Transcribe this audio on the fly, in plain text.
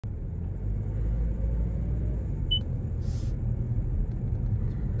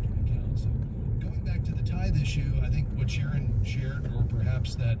issue, I think what Sharon shared, or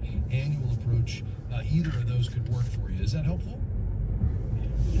perhaps that annual approach, either of those could work for you. Is that helpful?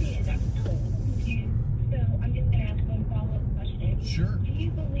 It is. I'm still confused. So I'm just going to ask one follow-up question. Sure. Do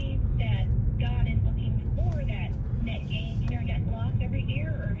you believe that God is looking for that net gain or net loss every year,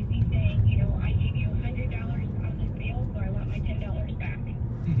 or is he saying, I gave you $100 on this deal, so I want my $10 back?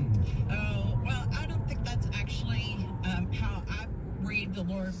 Oh, well, I don't think that's actually how I read the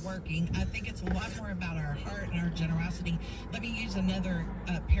Lord working. I think it's a lot more about our heart and our generosity. Let me use another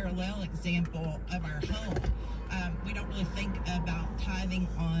parallel example of our home. We don't really think about tithing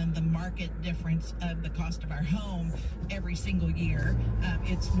on the market difference of the cost of our home every single year.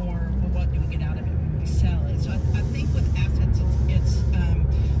 It's more, well, what do we get out of it when we sell it? So I think with assets, it's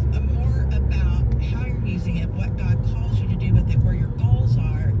more about how you're using it, what God calls you to do with it, where your goals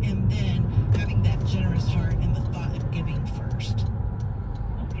are, and then having that generous heart and the thought of giving first.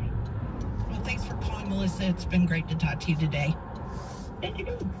 Okay. Well, thanks for calling, Melissa. It's been great to talk to you today. Thank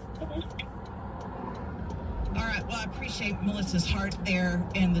you. All right, well, I appreciate Melissa's heart there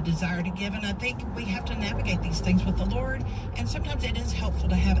and the desire to give, and I think we have to navigate these things with the Lord, and sometimes it is helpful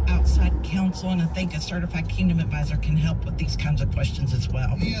to have outside counsel, and I think a certified kingdom advisor can help with these kinds of questions as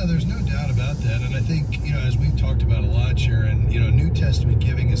well. Yeah, there's no doubt about that, and I think, as we've talked about a lot, Sharon, New Testament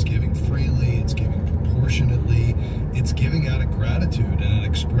giving is giving freely, it's giving proportionately, it's giving out of gratitude and an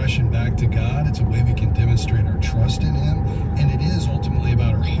expression back to God. It's a way we can demonstrate our trust in Him, and it is ultimately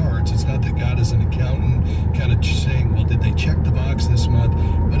about our hearts. It's not that God is an accountant kind of saying, well, did they check the box this month?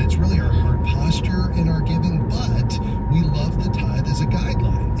 But it's really our heart posture in our giving. But we love the tithe as a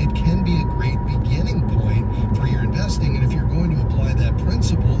guideline. It can be a great beginning point for your investing. And if you're going to apply that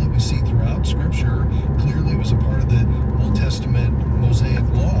principle that we see throughout Scripture, clearly it was a part of the Old Testament Mosaic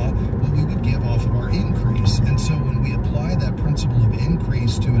law, well, we would give off of our increase. And so when we apply that principle of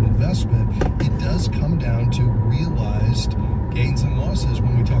increase to an investment, it does come down to realized gains and losses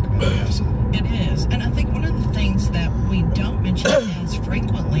when we talk about an asset. It is. And I think one of the things that we don't mention as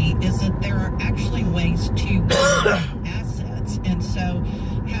frequently is that there are actually ways to buy assets. And so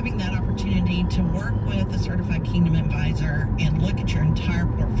having that opportunity to work with a certified kingdom advisor and look at your entire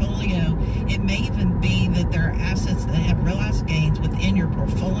portfolio, it may even be that there are assets that have realized gains within your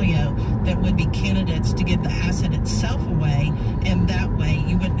portfolio that would be candidates to give the asset itself away. And that way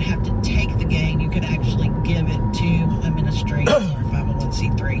you wouldn't have to take the gain. You could actually give it to a ministry or a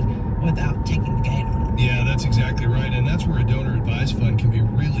 501c3 without taking the gain on it. Yeah, that's exactly right. And that's where a donor advised fund can be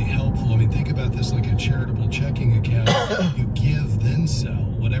really helpful. I mean, think about this like a charitable checking account. You give, then sell,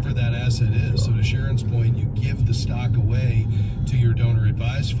 whatever that asset is. So to Sharon's point, you give the stock away to your donor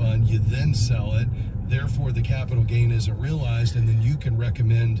advised fund, you then sell it. Therefore, the capital gain isn't realized, and then you can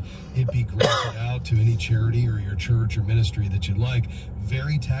recommend it be granted out to any charity or your church or ministry that you'd like.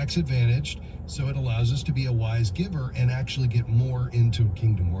 Very tax advantaged, so it allows us to be a wise giver and actually get more into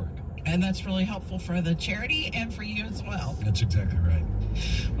kingdom work. And that's really helpful for the charity and for you as well. That's exactly right.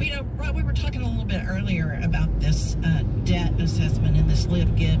 Well, Rob, we were talking a little bit earlier about this debt assessment and this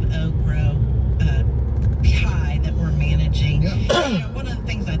Live, Give, Owe, Grow pie that we're managing. Yeah. One of the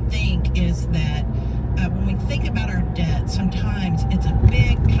things I think is that when we think about our debt, sometimes it's a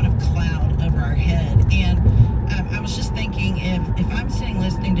big kind of cloud over our head. And I was just thinking, if I'm sitting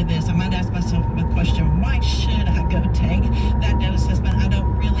listening to this, I might ask myself the question, why should I go take that debt assessment? I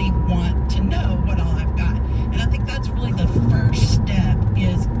don't really want to know what all I've got. And I think that's really the first step,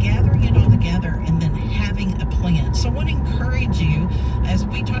 is gathering it all together and then having a plan. So I want to encourage you, as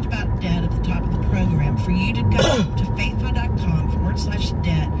we talked about debt at the top of the program, for you to go to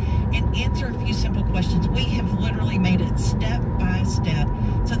faithfi.com/debt and answer a few simple questions. We have literally made it step by step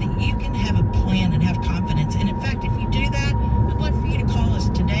so that you can have a plan and have confidence. And in fact, if you do that, I'd love for you to call us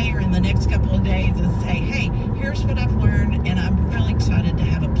today or in the next couple of days and say, hey, here's what I've learned, and I'm really excited to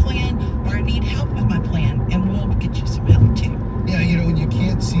have a plan, or I need help with my plan, and we'll get you some help too. Yeah, when you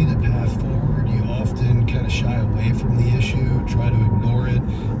can't see the path forward, you often kind of shy away from the issue, try to ignore it.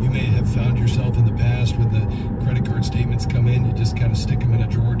 You may have found yourself in the past when the credit card statements come in, you just kind of stick them in a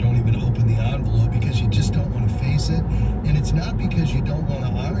drawer, don't even open the envelope because you just don't want to face it. And it's not because you don't want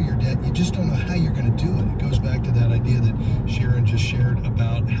to honor your debt, you just don't know how you're going to do it. It goes back to that idea that Sharon just shared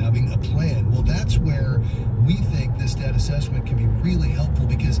about having a plan. Well, that's where we think this debt assessment can be really helpful,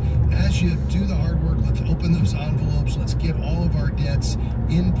 because as you do the hard work, let's open those envelopes, let's get all of our debts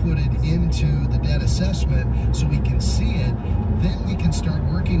inputted into the debt assessment so we can see it, then we can start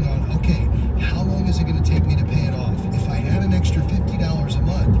working on, okay, how long is it going to take me to pay it off? If I add an extra $50 a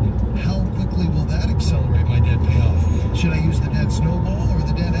month, how quickly will that accelerate my debt payoff? Should I use the debt snowball or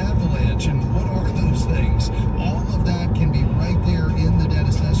the debt avalanche? And what are those things? All of that can be right there in the debt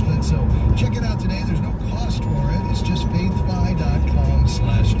assessment. So check it out today. There's no cost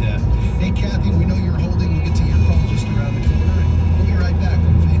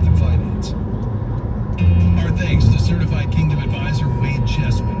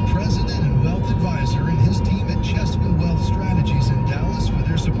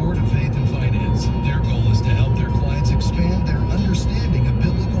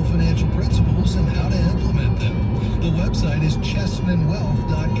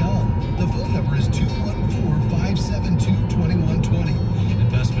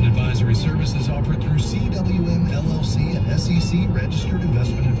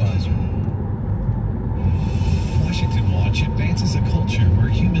France is a culture where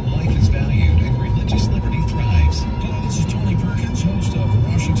human life is valued and religious liberty thrives. Hello, this is Tony Perkins, host of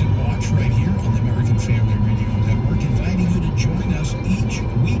Washington Watch, right here on the American Family Radio Network, inviting you to join us each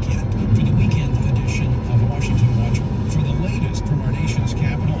weekend for the weekend edition of Washington Watch for the latest from our nation's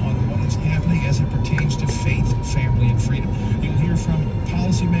capital on what is happening as it pertains to faith, family, and freedom. You'll hear from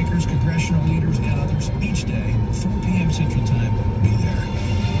policymakers, congressional leaders, and others each day, 4 p.m. Central Time. Be there.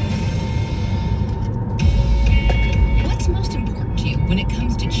 What's most important to you when it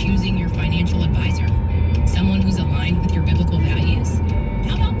comes to choosing your financial advisor? Someone who's aligned with your biblical values?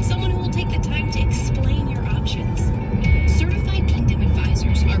 How about someone who will take the time to explain your options? Certified Kingdom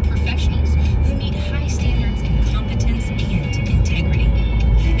Advisors are professionals who meet high standards in competence and integrity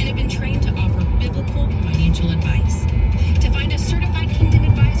and have been trained to offer biblical financial advice. To find a Certified Kingdom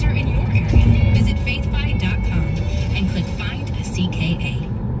Advisor in your area, visit faithfi.com and click Find a CKA.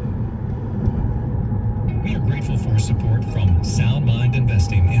 We are grateful for support from Sound Mind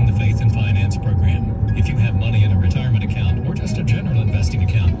Investing in the Faith and Finance Program. If you have money in a retirement account or just a general investing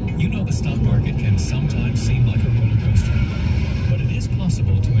account, you know the stock market can sometimes seem like a roller coaster. But it is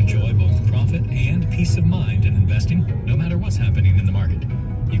possible to enjoy both profit and peace of mind in investing, no matter what's happening in the market.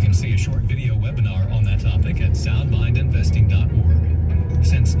 You can see a short video webinar on that topic at soundmindinvesting.org.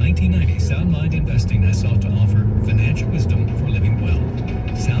 Since 1990, Sound Mind Investing has sought to offer financial wisdom for living well.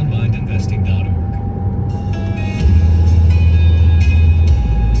 Soundmindinvesting.org.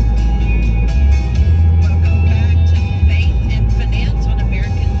 Welcome back to Faith and Finance on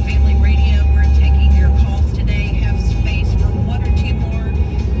American Family Radio. We're taking your calls today. Have space for one or two more.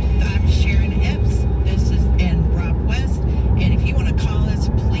 I'm Sharon Epps. This is and Rob West. And if you want to call us,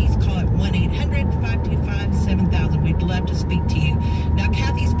 please call at 1-800-525-7000. We'd love to speak to you. Now,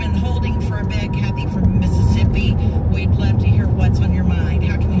 Kathy's been holding for a bit. Kathy from Mississippi. We'd love to hear what's on your mind.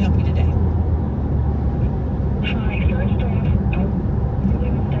 How can we help you today? Hi, first off, I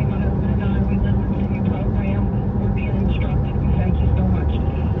really want to thank my husband and I. We listen to your program. We're being instructed. We thank you so much.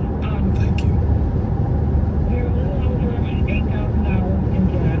 Thank you. We're a little over $8,000 in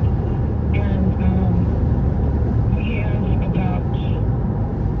debt, and we have about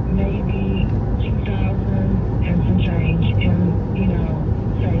maybe $2,000 and some change in,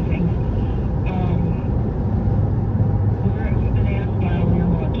 savings. We've been asked by our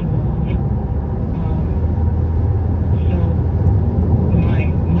landlord to move. So my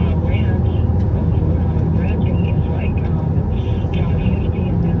rent over what I'm renting is like $550,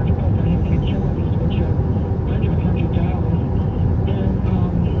 and then of course I have the utilities, which are under $100.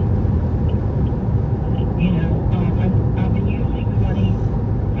 And I've been using money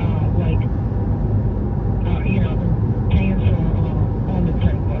I've been paying for on the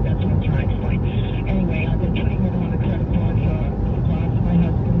credit card. That's what I'm trying to explain. Anyway, I've been putting it on the credit card for supplies for my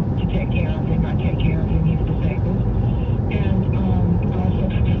husband to take care of him. I take care of him. He's disabled. And also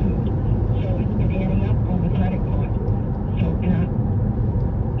for food. So it's been adding up on the credit card. So,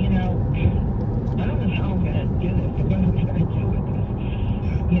 I don't know how I'm going to do this or what I'm going to do with this.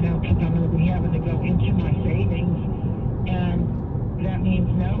 Because I'm going to be having to go into my savings. And that means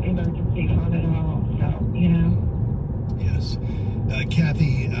no emergency fund at all. So, Yes.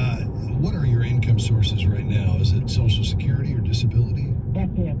 Kathy, what are your income sources right now? Is it Social Security or disability?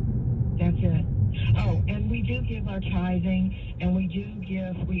 That's it. Oh, and we do give our tithing, and we give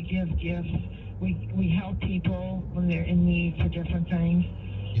gifts. We help people when they're in need for different things.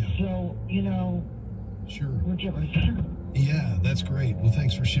 Yeah. So, Sure. we're givers. Yeah, that's great. Well,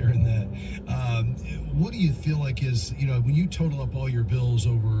 thanks for sharing that. What do you feel like is, when you total up all your bills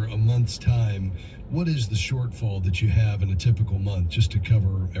over a month's time, what is the shortfall that you have in a typical month just to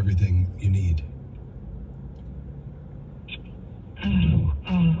cover everything you need?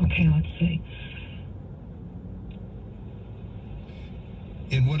 Okay, let's see.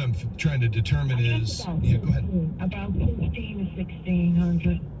 And what I'm trying to determine is, yeah, go ahead. About $1,500 to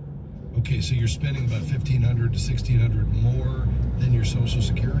 $1,600. Okay, so you're spending about $1,500 to $1,600 more than your Social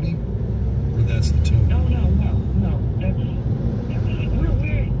Security, or that's the total? No. That's we're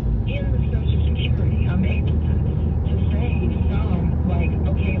in the Social Security. I'm able to save some. Like,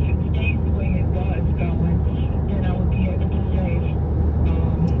 okay, if it stays the way it was going, then I would be able to save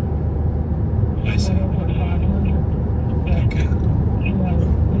I see. over $500. But, Okay.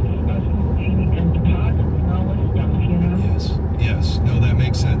 with us moving and deposits and all this stuff, Yes. No, that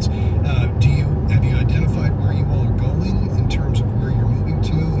makes sense. Have you identified where you all are going in terms of where you're moving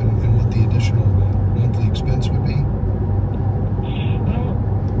to and what the additional monthly expense would be? Well,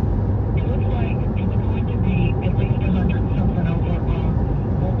 it looks like it's going to be at least 100 and something over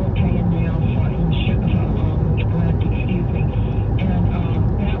what we're paying now for rent, excuse me.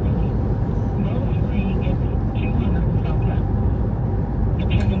 And that was mostly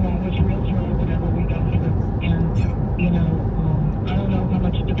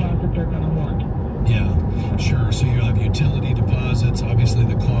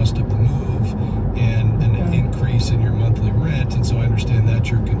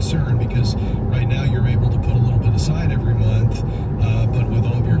because right now you're able to put a little bit aside every month, but with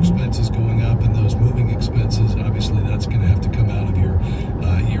all of your expenses going up and those moving expenses, obviously that's going to have to come out of your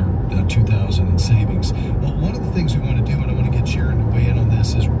 2000 in savings. Well, one of the things we want to do, and I want to get Sharon to weigh in on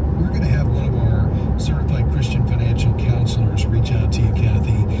this, is we're going to have one of our certified Christian financial counselors reach out to you,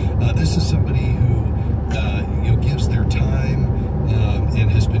 Kathy. This is somebody who gives their time and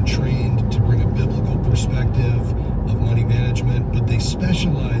has been trained to bring a biblical perspective of money management, but they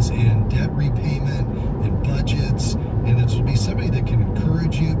specialize in debt repayment and budgets, and it will be somebody that can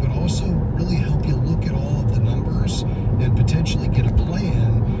encourage you, but also really help you look at all of the numbers and potentially get a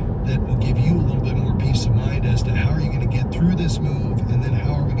plan that will give you a little bit more peace of mind as to how are you going to get through this move, and then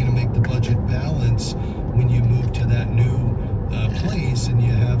how are we going to make the budget balance when you move to that new place and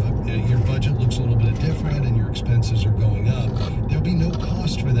you have your budget looks a little bit different and your expenses are going up. There'll be no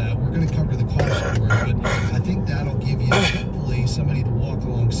cost for that. We're going to cover the cost for it, but I think that'll give you hopefully somebody to walk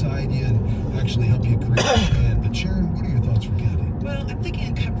alongside you and actually help you create a plan. But Sharon, what are your thoughts for Kathy? Well, I'm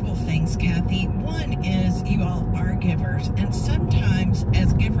thinking a couple of things, Kathy. One is you all are givers, and sometimes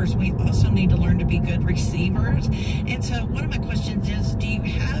as givers, we also need to learn to be good receivers. And so one of my questions is, do you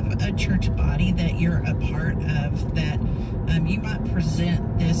have a church body that you're a part of that you might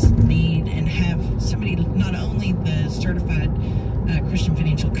present this need and have somebody, not only the certified Christian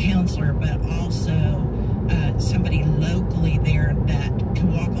financial counselor, but also somebody locally there that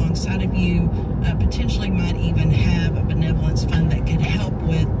can walk alongside of you, potentially might even have a benevolence fund that could help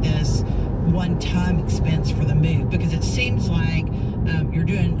with this one-time expense for the move, because it seems like you're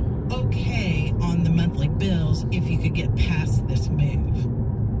doing okay on the monthly bills if you could get past this move.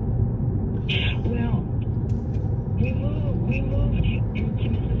 Well, we moved into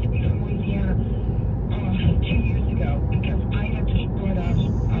Mississippi from Louisiana 2 years ago because I had to split up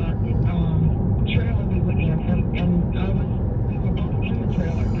trailer we were in, and we were both in the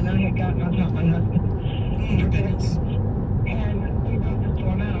trailer, and I had gotten on top of my husband. Oh my goodness. And we wrote the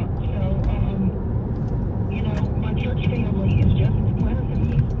storm out. So, my church family is just as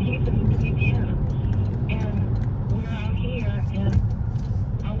pleasant. He's in Louisiana, and we're out here, and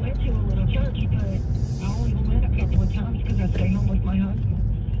I went to a little church, but I only went a couple of times because I stay home with my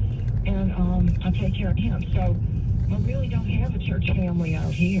husband, and I take care of him. So I really don't have a church family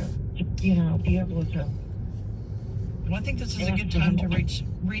out here to, be able to. Well, I think this is a good time to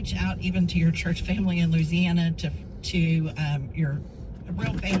reach out even to your church family in Louisiana, to your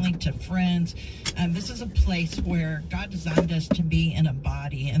real family, to friends. This is a place where God designed us to be in a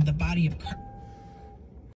body, and the body of